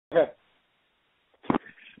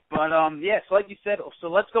But, so like you said, so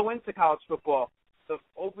let's go into college football. The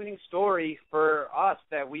opening story for us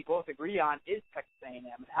that we both agree on is Texas A&M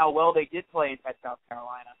and how well they did play at South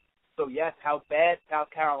Carolina. So, yes, how bad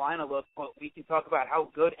South Carolina looked, but we can talk about how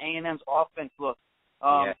good A&M's offense looked.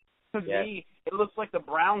 To me, it looks like the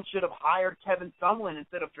Browns should have hired Kevin Sumlin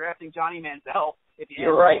instead of drafting Johnny Manziel.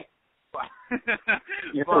 You're right.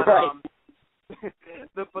 You're right.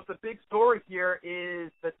 But the big story here is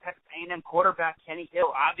the Texas A&M quarterback, Kenny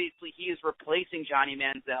Hill. Obviously, he is replacing Johnny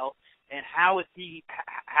Manziel. And how is he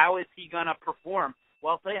going to perform?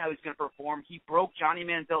 Well, I'll tell you how he's going to perform. He broke Johnny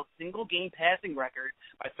Manziel's single-game passing record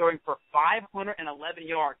by throwing for 511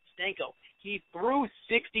 yards. Stanko, he threw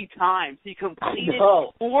 60 times. He completed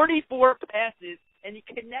 44 passes, and he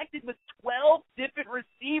connected with 12 different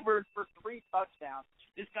receivers for 3 touchdowns.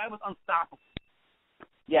 This guy was unstoppable.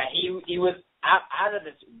 Yeah, he was out of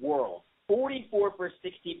this world. 44 for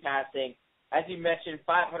 60 passing. As you mentioned,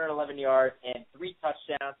 511 yards and 3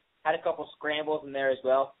 touchdowns. Had a couple scrambles in there as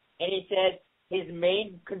well. And he said his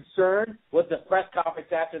main concern was the press conference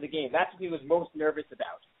after the game. That's what he was most nervous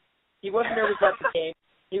about. He wasn't nervous about the game.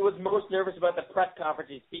 He was most nervous about the press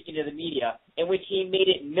conference and speaking to the media, in which he made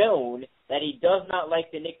it known that he does not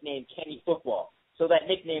like the nickname Kenny Football. So that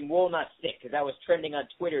nickname will not stick, because that was trending on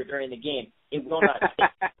Twitter during the game. It will not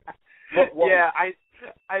stick.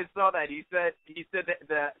 I saw that. He said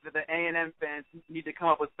that the A&M fans need to come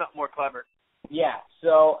up with something more clever. Yeah,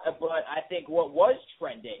 so, but I think what was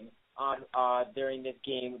trending on during this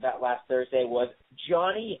game that last Thursday was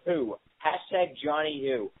Johnny Who. Hashtag Johnny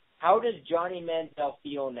Who. How does Johnny Manziel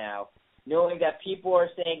feel now, knowing that people are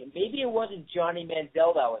saying maybe it wasn't Johnny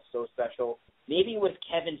Manziel that was so special, maybe it was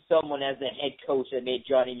Kevin Sumlin as the head coach that made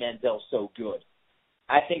Johnny Manziel so good.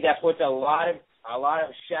 I think that puts a lot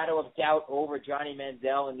of shadow of doubt over Johnny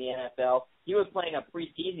Manziel in the NFL. He was playing a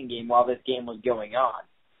preseason game while this game was going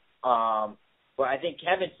on. But I think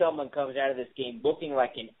Kevin Sumlin comes out of this game looking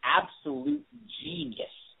like an absolute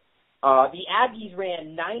genius. The Aggies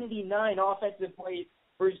ran 99 offensive plays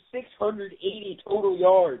for 680 total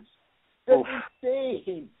yards. That's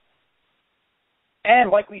insane. And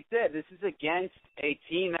like we said, this is against a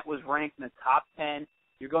team that was ranked in the top 10.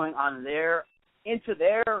 You're going into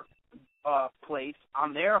their place,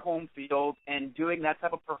 on their home field, and doing that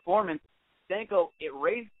type of performance. Stanko, it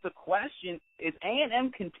raised the question, is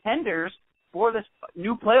A&M contenders for this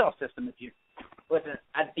new playoff system this year? Listen,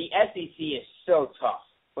 the SEC is so tough.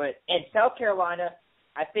 And South Carolina,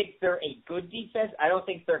 I think they're a good defense. I don't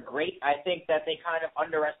think they're great. I think that they kind of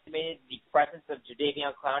underestimated the presence of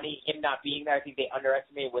Jadeveon Clowney. Him not being there, I think they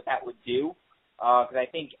underestimated what that would do. Because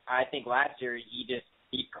I think last year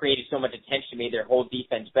he created so much attention, made their whole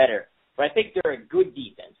defense better. But I think they're a good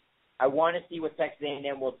defense. I want to see what Texas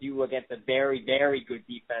A&M will do against a very, very good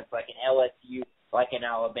defense like an LSU, like an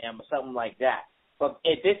Alabama, something like that. But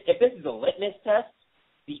if this is a litmus test,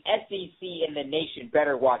 the SEC and the nation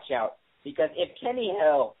better watch out. Because if Kenny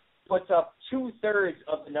Hill puts up 2/3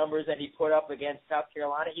 of the numbers that he put up against South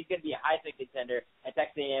Carolina, he's going to be a Heisman contender, and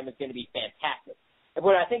Texas A&M is going to be fantastic. And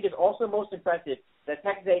what I think is also most impressive, that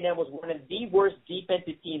Texas A&M was one of the worst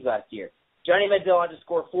defensive teams last year. Johnny Manziel had to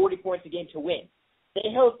score 40 points a game to win. They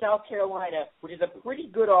held South Carolina, which is a pretty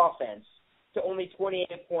good offense, to only 28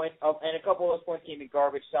 points, and a couple of those points came in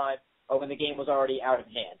garbage time when the game was already out of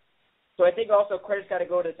hand. So I think also credit's got to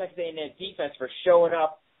go to the Texas A&M defense for showing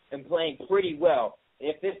up and playing pretty well.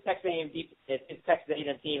 If this Texas A&M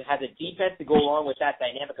team has a defense to go along with that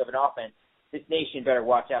dynamic of an offense, this nation better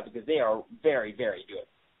watch out because they are very, very good.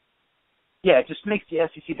 Yeah, it just makes the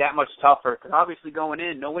SEC that much tougher because obviously going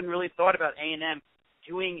in, no one really thought about A&M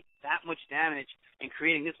doing that much damage and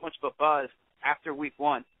creating this much of a buzz after week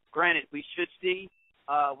one. Granted, we should see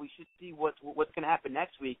what's going to happen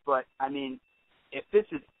next week. But I mean, if this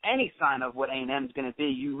is any sign of what A&M is going to be,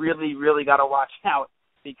 you really, really got to watch out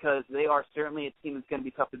because they are certainly a team that's going to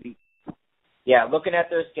be tough to beat. Yeah, looking at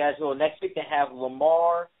their schedule, next week they have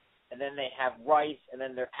Lamar, and then they have Rice, and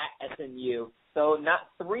then they're at SMU. So not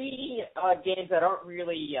 3 games that aren't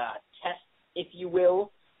really tests, if you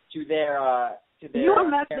will, to their. You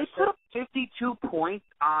imagine they put up 52 points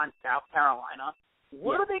on South Carolina.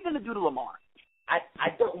 What are they going to do to Lamar?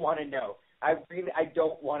 I don't want to know. I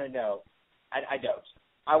don't want to know. I don't.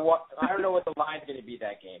 I don't know what the line's going to be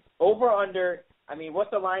that game. Over, under. I mean,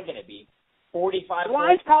 what's the line going to be? 45. The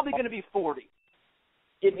line's probably going to be 40.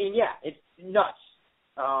 I mean, yeah, it's nuts.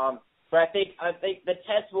 But I think the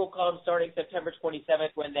test will come starting September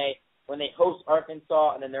 27th when they host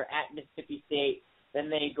Arkansas, and then they're at Mississippi State. Then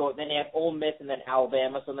they have Ole Miss and then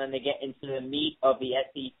Alabama. So then they get into the meat of the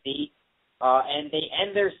SEC, and they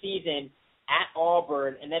end their season at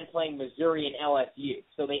Auburn, and then playing Missouri and LSU.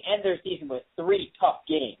 So they end their season with 3 tough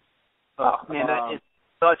games. Oh, man, that is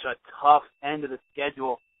such a tough end of the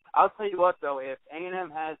schedule. I'll tell you what, though, if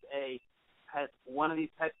A&M has one of these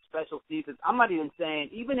types of special seasons, I'm not even saying,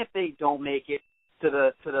 even if they don't make it to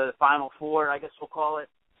the Final Four, I guess we'll call it,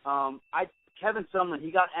 Kevin Sumlin,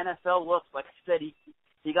 he got NFL looks. Like I said,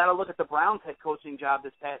 he got to look at the Browns head coaching job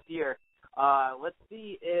this past year. Let's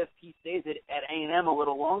see if he stays at A&M a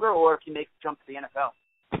little longer or if he makes the jump to the NFL.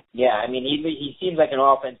 Yeah, I mean, he seems like an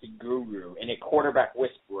offensive guru and a quarterback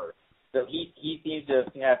whisperer. So he seems to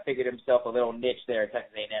have figured himself a little niche there at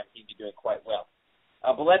Texas A&M. Seems to be doing quite well.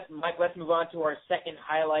 But let's move on to our second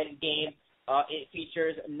highlighted game. It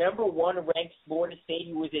features number 1 ranked Florida State,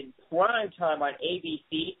 who was in prime time on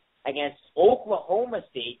ABC against Oklahoma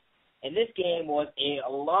State. And this game was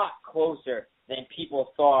a lot closer than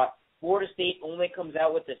people thought. Florida State only comes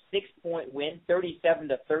out with a 6-point win,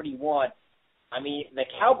 37-31. I mean, the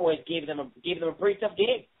Cowboys gave them a pretty tough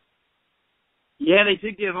game. Yeah, they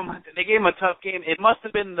did give him a tough game. It must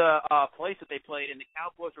have been the place that they played in. The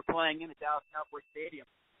Cowboys were playing in the Dallas Cowboys Stadium.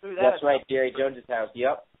 That's right, Jerry Jones' house.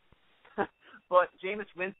 Yep. But Jameis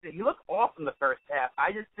Winston, he looked off in the first half.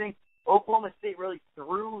 I just think Oklahoma State really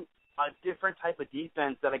threw a different type of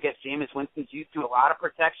defense that I guess Jameis Winston's used to, a lot of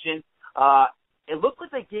protection. It looked like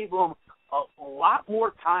they gave him a lot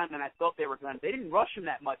more time than I thought they were going to. They didn't rush him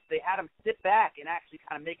that much. They had him sit back and actually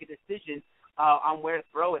kind of make a decision on where to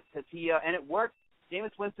throw it, because and it worked.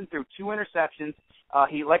 Jameis Winston threw 2 interceptions.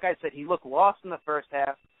 Like I said, he looked lost in the first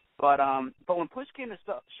half, but when push came to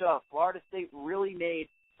shove, Florida State really made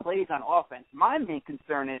plays on offense. My main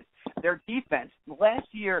concern is their defense. Last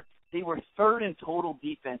year, they were 3rd in total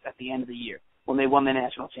defense at the end of the year when they won the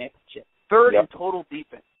national championship. 3rd in total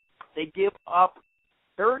defense. They give up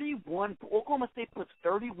 31. Oklahoma State puts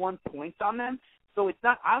 31 points on them, so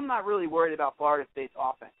I'm not really worried about Florida State's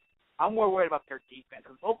offense. I'm more worried about their defense.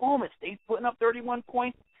 If Oklahoma State's putting up 31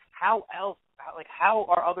 points, how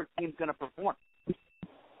are other teams going to perform?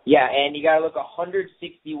 Yeah, and you got to look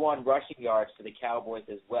 161 rushing yards for the Cowboys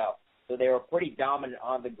as well. So they were pretty dominant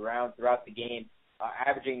on the ground throughout the game,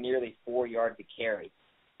 averaging nearly 4 yards a carry.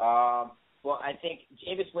 Well, I think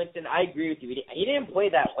Jameis Winston, I agree with you. He didn't play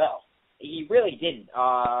that well. He really didn't.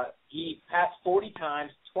 He passed 40 times,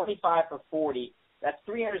 25 for 40. That's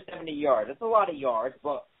 370 yards. That's a lot of yards,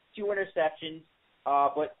 but 2 interceptions,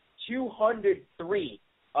 but 203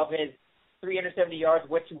 of his 370 yards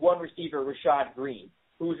went to one receiver, Rashad Green,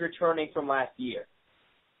 who's returning from last year.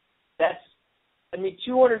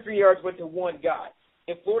 203 yards went to one guy.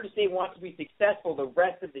 If Florida State wants to be successful the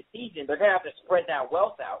rest of the season, they're going to have to spread that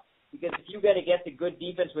wealth out, because if you're going to get the good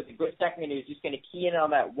defense with the good secondary who's just going to key in on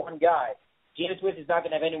that one guy, Jameis Winston's not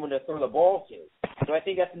going to have anyone to throw the ball to. So I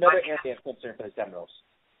think that's another area of concern for the Seminoles.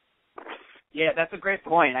 Yeah, that's a great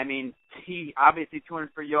point. I mean, he obviously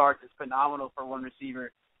 203 yards is phenomenal for one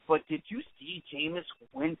receiver. But did you see Jameis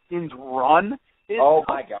Winston's run?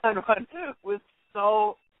 My God. Run was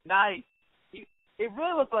so nice. It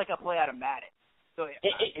really looked like a play out of Madden. So he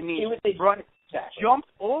jumped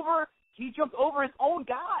over his own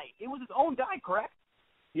guy. It was his own guy, correct?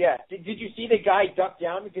 Yeah. Did you see the guy duck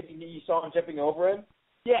down because you saw him jumping over him?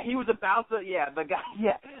 Yeah, he was about to.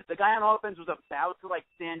 The guy on offense was about to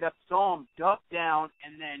stand up, saw him duck down,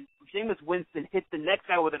 and then Jameis Winston hit the next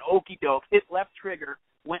guy with an okey doke, hit left trigger,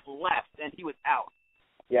 went left, and he was out.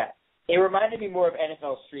 Yeah, it reminded me more of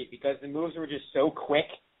NFL Street because the moves were just so quick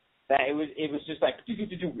that it was just like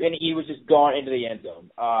and he was just gone into the end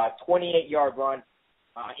zone. 28-yard run.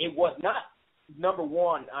 It was not number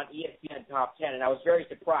 1 on ESPN Top 10, and I was very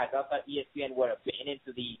surprised. I thought ESPN would have been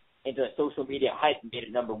into the social media hype and made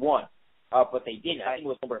it number 1, but they didn't. I think it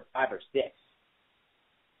was number 5 or 6.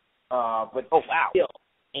 But still,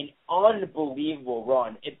 an unbelievable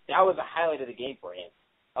run. That was a highlight of the game for him.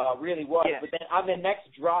 Really was. Yeah. But then on the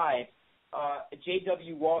next drive,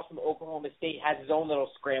 J.W. Walsh from Oklahoma State has his own little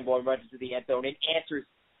scramble and runs into the end zone and answers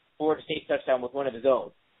Florida State's touchdown with one of his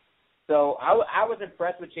own. So I was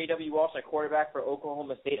impressed with J.W. Walsh, a quarterback for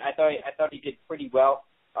Oklahoma State. I thought he did pretty well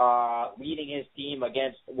leading his team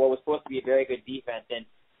against what was supposed to be a very good defense. And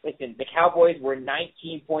listen, the Cowboys were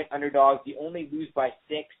 19-point underdogs. They only lose by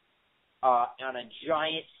 6 on a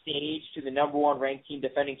giant stage to the number 1 ranked team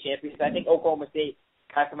defending champions. I think Oklahoma State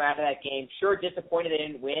kind of come out of that game. Sure, disappointed they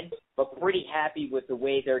didn't win, but pretty happy with the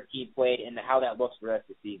way their team played and how that looks for the rest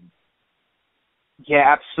of the season.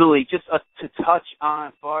 Yeah, absolutely. Just to touch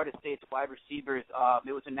on Florida State's wide receivers,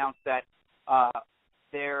 it was announced that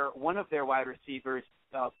one of their wide receivers,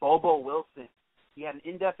 Bobo Wilson, he had an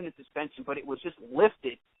indefinite suspension, but it was just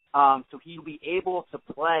lifted, so he'll be able to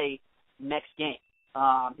play next game.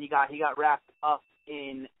 He got wrapped up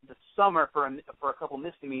in the summer for a couple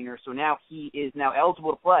misdemeanors, so now he is now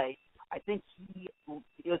eligible to play. I think he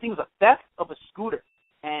was a theft of a scooter,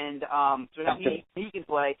 and so now he can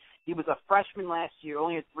play. He was a freshman last year,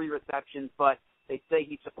 only had 3 receptions, but they say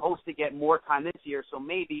he's supposed to get more time this year, so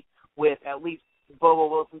maybe with at least Bobo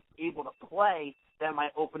Wilson able to play, that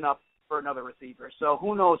might open up for another receiver. So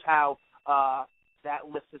who knows how that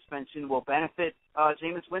list suspension will benefit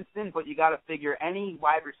Jameis Winston, but you got to figure any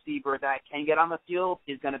wide receiver that can get on the field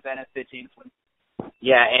is going to benefit Jameis Winston.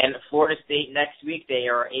 Yeah, and Florida State next week, they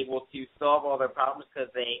are able to solve all their problems because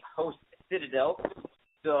they host Citadel,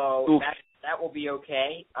 so that will be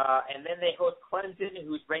okay. And then they host Clemson,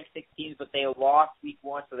 who's ranked 16th, but they lost week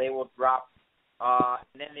 1, so they will drop.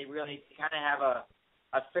 And then they really kind of have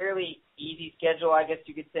a fairly easy schedule, I guess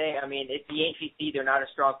you could say. I mean, it's the ACC. They're not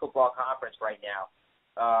a strong football conference right now.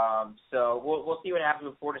 So we'll see what happens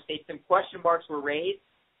with Florida State. Some question marks were raised.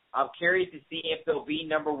 I'm curious to see if they'll be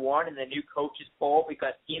number 1 in the new coaches poll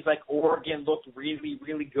because teams like Oregon looked really,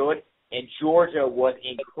 really good, and Georgia was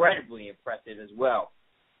incredibly impressive as well.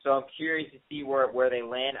 So I'm curious to see where they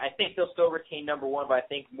land. I think they'll still retain number 1, but I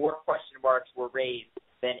think more question marks were raised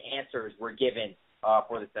than answers were given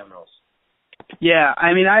for the Seminoles. Yeah,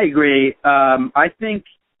 I mean, I agree. I think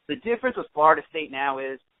the difference with Florida State now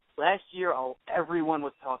is last year everyone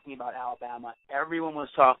was talking about Alabama. Everyone was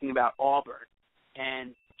talking about Auburn.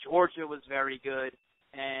 And Georgia was very good.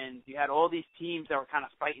 And you had all these teams that were kind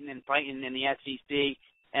of fighting in the SEC.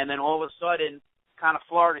 And then all of a sudden, kind of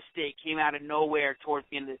Florida State came out of nowhere towards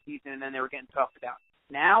the end of the season, and then they were getting talked about.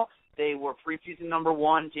 Now they were preseason number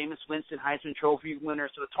 1, Jameis Winston, Heisman Trophy winner.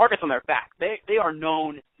 So the target's on their back. They are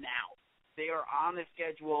known now. They are on the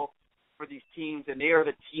schedule for these teams, and they are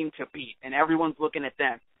the team to beat, and everyone's looking at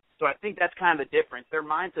them. So I think that's kind of the difference. Their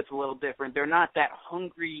mindset's a little different. They're not that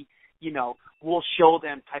hungry, we'll show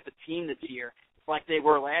them type of team this year like they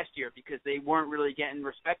were last year because they weren't really getting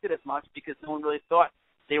respected as much because no one really thought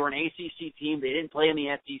they were an ACC team. They didn't play in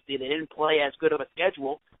the SEC. They didn't play as good of a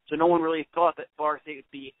schedule, so no one really thought that Florida State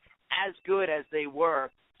would be as good as they were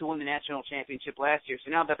to win the national championship last year.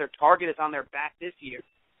 So now that their target is on their back this year,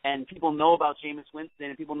 and people know about Jameis Winston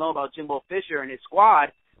and people know about Jimbo Fisher and his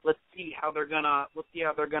squad, let's see how they're gonna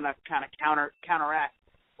kind of counteract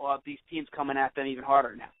these teams coming at them even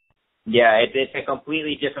harder now. Yeah, it's a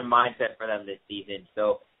completely different mindset for them this season.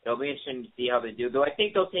 So it'll be interesting to see how they do. Though I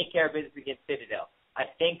think they'll take care of business against Citadel. I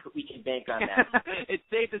think we can bank on that. It's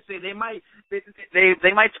safe to say they might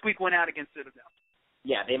squeak one out against Citadel.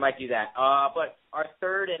 Yeah, they might do that. But our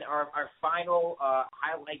third and our final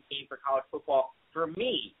highlight game for college football, for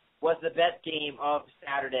me, was the best game of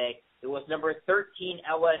Saturday. It was number 13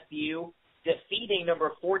 LSU defeating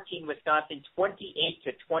number 14 Wisconsin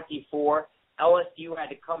 28-24. LSU had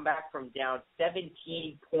to come back from down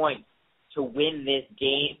 17 points to win this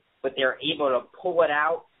game, but they were able to pull it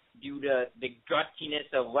out due to the gutsiness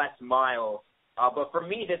of Les Miles. But for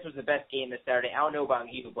me, this was the best game this Saturday. I don't know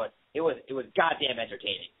about you, but it was goddamn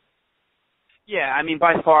entertaining. Yeah, I mean,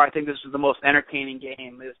 by far, I think this was the most entertaining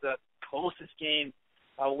game. It was the closest game.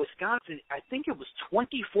 Wisconsin, I think it was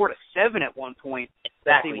 24-7 at one point.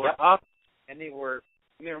 Exactly. They were up, and they were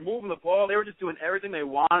moving the ball. They were just doing everything they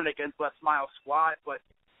wanted against Les Miles' squad. But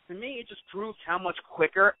to me, it just proves how much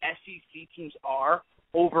quicker SEC teams are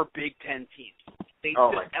over Big Ten teams.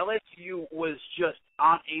 LSU was just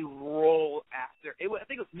on a roll after. I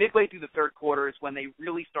think it was midway through the third quarter is when they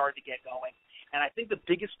really started to get going. And I think the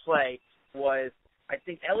biggest play was I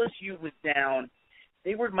think LSU was down.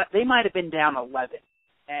 They might have been down 11,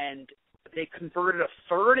 and they converted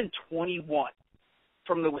a 3rd and 21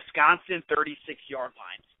 from the Wisconsin 36-yard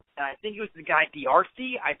line. And I think it was the guy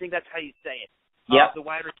D'Arcy. I think that's how you say it. Yeah. The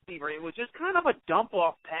wide receiver. It was just kind of a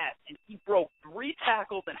dump-off pass, and he broke 3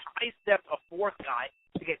 tackles and high-stepped a 4th guy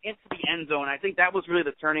to get into the end zone. I think that was really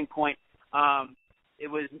the turning point. It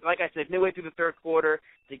was, like I said, midway through the third quarter.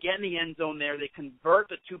 They get in the end zone there. They convert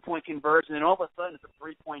the 2-point conversion, and all of a sudden it's a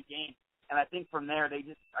 3-point game. And I think from there,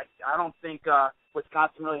 I don't think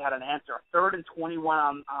Wisconsin really had an answer. 3rd and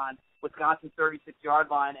 21 on Wisconsin's 36-yard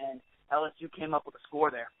line, and LSU came up with a score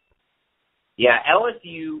there. Yeah,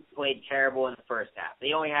 LSU played terrible in the first half.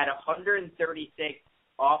 They only had 136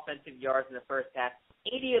 offensive yards in the first half,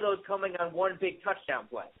 80 of those coming on one big touchdown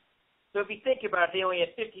play. So if you think about it, they only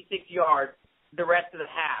had 56 yards the rest of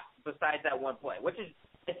the half besides that one play, which is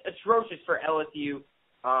atrocious for LSU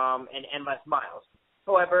and Les Miles.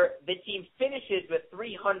 However, the team finishes with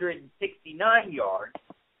 369 yards,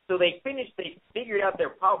 so they figured out their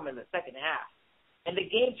problem in the second half. And the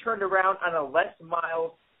game turned around on a Les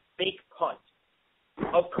Miles fake punt.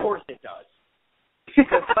 Of course it does.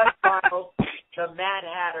 Because Les Miles the Mad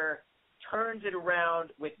Hatter turns it around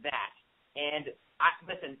with that. And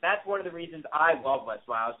listen, that's one of the reasons I love Les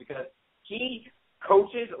Miles, because he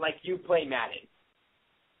coaches like you play Madden.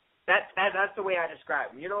 That's the way I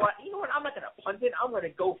describe him. You know what? I'm not going to punt it. I'm going to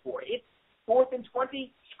go for it. It's 4th and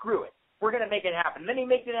 20. Screw it. We're going to make it happen. And then he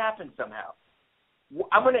makes it happen somehow.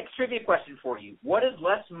 I'm going to trivia question for you. What is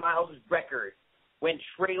Les Miles' record when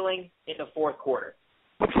trailing in the fourth quarter?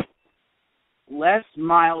 Les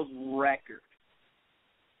Miles' record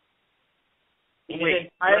in his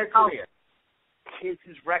entire career. Is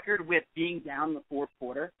his record with being down in the fourth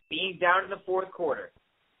quarter? Being down in the fourth quarter.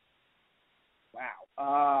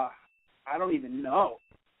 Wow. I don't even know.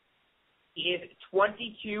 He is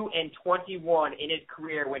 22-21 in his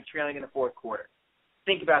career when trailing in the fourth quarter.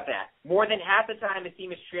 Think about that. More than half the time the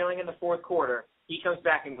team is trailing in the fourth quarter, he comes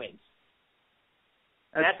back and wins.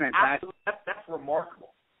 That's fantastic. That's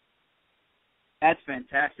remarkable. That's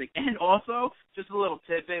fantastic. And also, just a little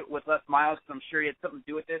tidbit with Les Miles, because I'm sure he had something to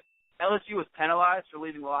do with this. LSU was penalized for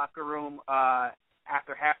leaving the locker room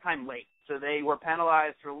after halftime late. So they were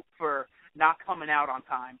penalized for not coming out on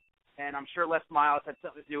time. And I'm sure Les Miles had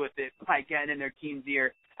something to do with it by getting in their team's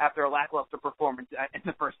ear after a lackluster performance in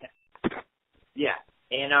the first half. Yeah.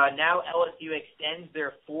 And now LSU extends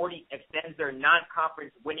their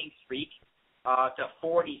non-conference winning streak to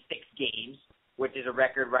 46 games, which is a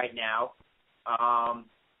record right now.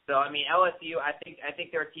 So I mean, LSU, I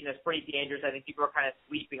think they're a team that's pretty dangerous. I think people are kind of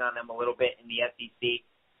sleeping on them a little bit in the SEC.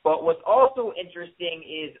 But what's also interesting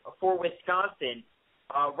is for Wisconsin,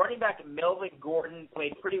 running back Melvin Gordon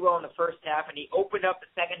played pretty well in the first half, and he opened up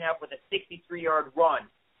the second half with a 63-yard run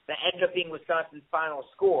that ended up being Wisconsin's final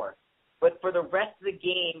score. But for the rest of the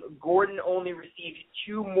game, Gordon only received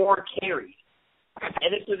 2 more carries.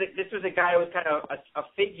 And this was a guy who was kind of a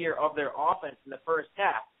figure of their offense in the first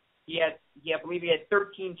half. I believe he had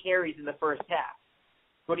 13 carries in the first half,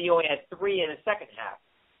 but he only had 3 in the second half.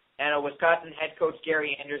 And Wisconsin head coach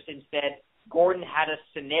Gary Anderson said Gordon had a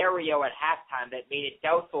scenario at halftime that made it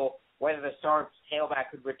doubtful whether the star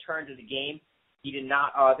tailback could return to the game. He did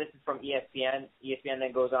not. This is from ESPN. ESPN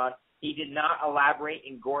then goes on. He did not elaborate,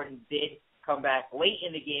 and Gordon did come back late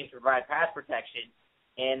in the game to provide pass protection.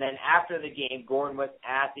 And then after the game, Gordon was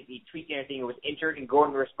asked if he tweaked anything or was injured, and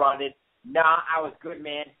Gordon responded, "Nah, I was good,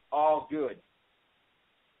 man. All good."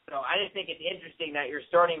 So I just think it's interesting that your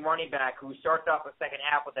starting running back, who starts off the second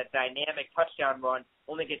half with a dynamic touchdown run,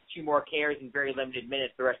 only gets 2 more carries in very limited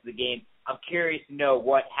minutes the rest of the game. I'm curious to know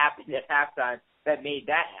what happened at halftime that made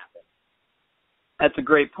that happen. That's a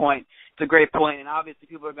great point. It's a great point, and obviously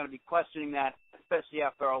people are going to be questioning that, especially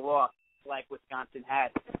after a loss like Wisconsin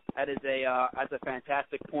had. That's a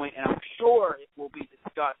fantastic point, and I'm sure it will be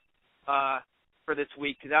discussed for this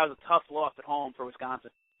week, because that was a tough loss at home for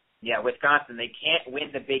Wisconsin. Yeah, Wisconsin, they can't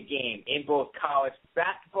win the big game in both college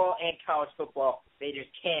basketball and college football. They just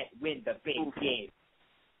can't win the big game.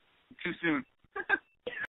 Too soon.